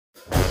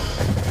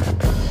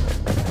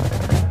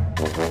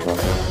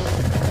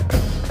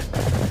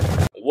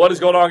What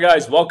is going on,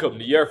 guys? Welcome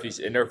to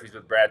YRFIs and NRFIs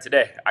with Brad.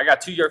 Today, I got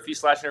two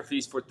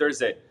YRFIs/NRFIs for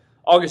Thursday,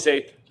 August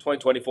 8th,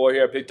 2024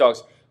 here at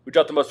Pickdawgz. We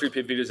drop the most free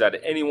pick videos out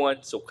of anyone,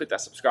 so click that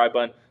subscribe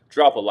button,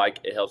 drop a like.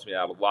 It helps me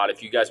out a lot.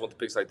 If you guys want the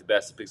picks like the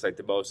best, the picks like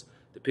the most,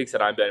 the picks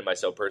that I'm betting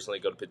myself personally,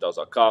 go to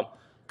pickdawgz.com.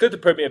 Click the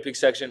premium pick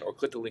section or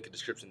click the link in the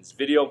description of this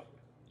video.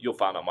 You'll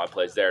find out my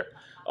plays there.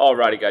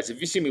 Alrighty, guys.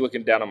 If you see me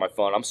looking down on my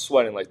phone, I'm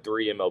sweating like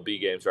 3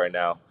 MLB games right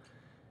now.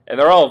 And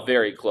they're all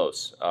very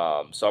close,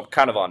 so I'm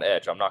kind of on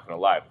edge. I'm not going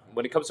to lie.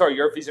 When it comes to our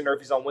YRFIs and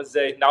NRFIs on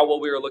Wednesday, not what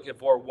we were looking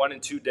for, 1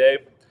 and 2 day.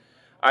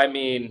 I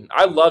mean,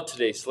 I love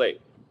today's slate.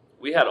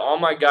 We had all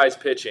my guys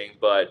pitching,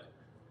 but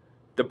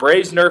the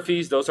Braves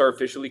NRFIs, those are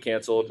officially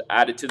canceled.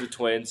 Added to the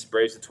Twins,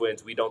 Braves and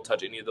Twins. We don't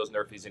touch any of those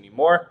NRFIs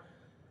anymore.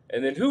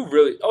 And then who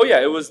really? Oh, yeah,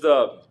 it was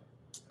the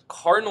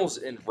Cardinals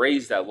and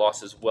Rays that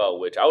lost as well,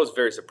 which I was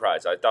very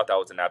surprised. I thought that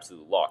was an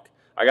absolute lock.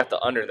 I got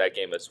the under in that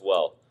game as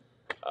well.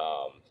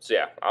 So,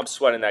 yeah, I'm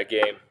sweating that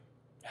game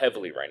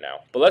heavily right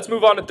now. But let's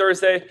move on to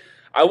Thursday.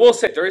 I will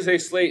say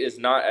Thursday's slate is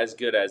not as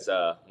good as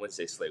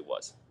Wednesday's slate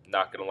was.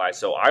 Not going to lie.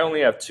 So, I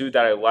only have 2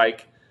 that I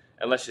like,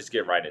 and let's just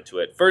get right into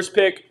it. First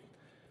pick,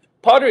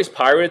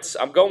 Padres-Pirates.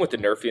 I'm going with the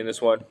NRFI in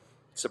this one,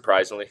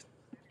 surprisingly.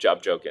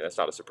 I'm joking. That's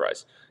not a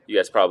surprise. You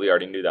guys probably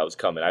already knew that was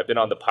coming. I've been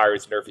on the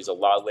Pirates NRFIs a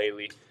lot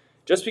lately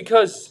just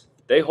because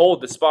they hold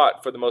the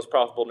spot for the most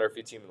profitable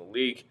NRFI team in the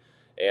league,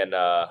 and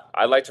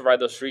I like to ride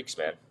those streaks,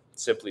 man.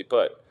 Simply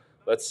put,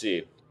 let's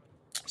see,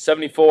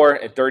 74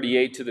 and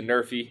 38 to the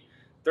NRFI,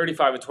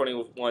 35 and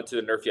 21 to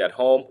the NRFI at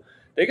home.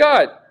 They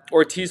got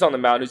Ortiz on the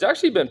mound, who's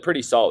actually been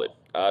pretty solid.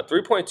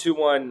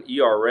 3.21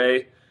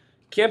 ERA.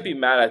 Can't be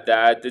mad at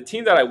that. The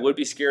team that I would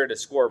be scared to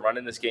score a run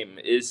in this game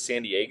is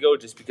San Diego,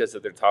 just because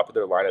of their top of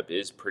their lineup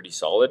is pretty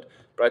solid.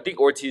 But I think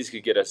Ortiz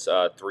could get us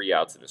 3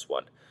 outs in this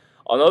one.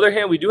 On the other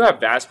hand, we do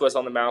have Vasquez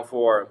on the mound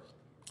for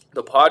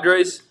the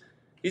Padres.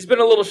 He's been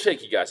a little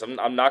shaky, guys.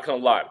 I'm not going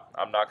to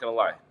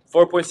lie.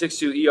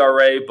 4.62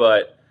 ERA,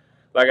 but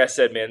like I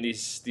said, man,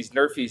 these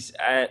NRFIs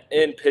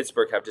in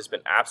Pittsburgh have just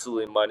been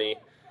absolutely money,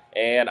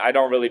 and I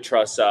don't really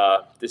trust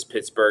this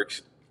Pittsburgh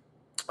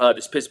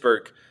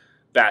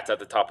bats at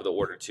the top of the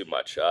order too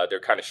much. They're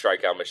kind of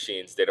strikeout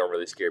machines. They don't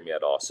really scare me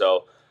at all.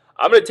 So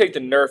I'm going to take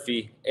the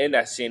NRFI in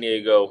that San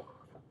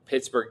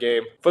Diego-Pittsburgh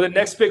game. For the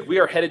next pick,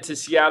 we are headed to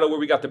Seattle, where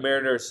we got the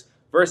Mariners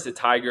versus the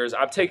Tigers.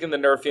 I'm taking the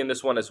NRFI in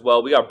this one as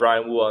well. We got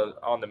Brian Wu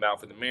on the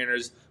mound for the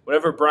Mariners.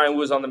 Whenever Brian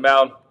Wu is on the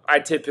mound, I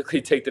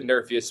typically take the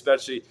NRFI,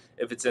 especially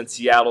if it's in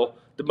Seattle,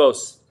 the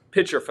most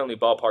pitcher-friendly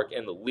ballpark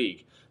in the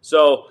league.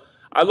 So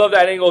I love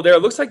that angle there.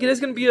 It looks like it is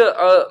going to be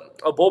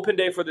a bullpen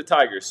day for the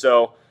Tigers.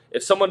 So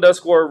if someone does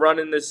score a run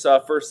in this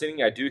first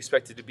inning, I do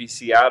expect it to be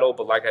Seattle.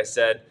 But like I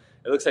said,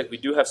 it looks like we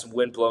do have some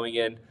wind blowing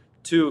in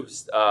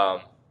towards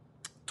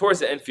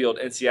the infield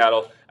in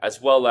Seattle, as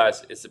well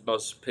as it's the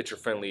most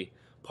pitcher-friendly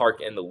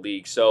park in the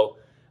league. So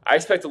I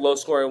expect a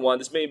low-scoring one.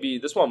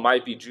 This one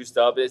might be juiced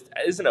up. It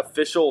isn't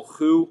official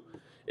who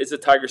is the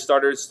Tiger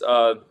starters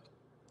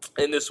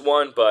in this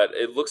one, but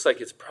it looks like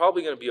it's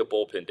probably going to be a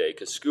bullpen day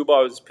because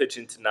Scuba is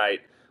pitching tonight.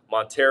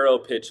 Montero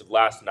pitched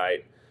last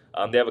night.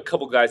 They have a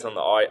couple guys on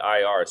the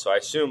IR, so I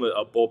assume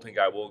a bullpen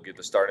guy will get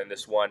the start in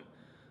this one.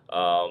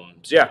 So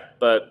yeah,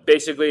 but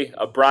basically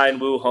a Brian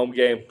Wu home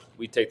game.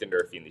 We take the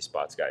NRFI in these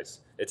spots, guys.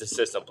 It's a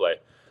system play.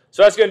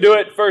 So that's going to do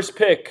it. First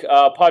pick,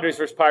 Padres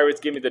versus Pirates,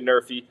 give me the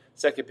NRFI.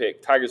 Second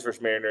pick, Tigers versus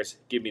Mariners,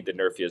 give me the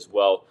NRFI as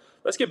well.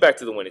 Let's get back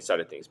to the winning side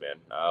of things, man.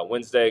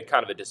 Wednesday,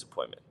 kind of a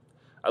disappointment.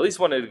 I at least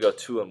wanted to go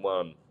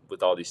 2-1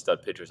 with all these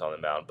stud pitchers on the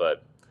mound,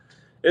 but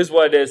it is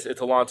what it is.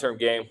 It's a long-term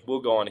game. We'll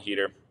go on a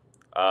heater.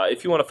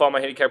 If you want to follow my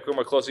handicap career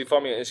more closely,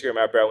 follow me on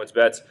Instagram at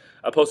BradWinsBets.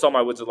 I post all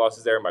my wins and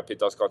losses there, my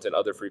Pickdawgz content,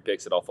 other free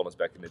picks. It all funnels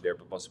back into there.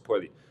 But most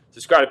importantly,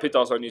 subscribe to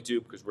Pickdawgz on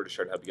YouTube because we're just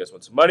trying to help you guys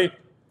win some money.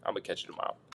 I'm going to catch you tomorrow.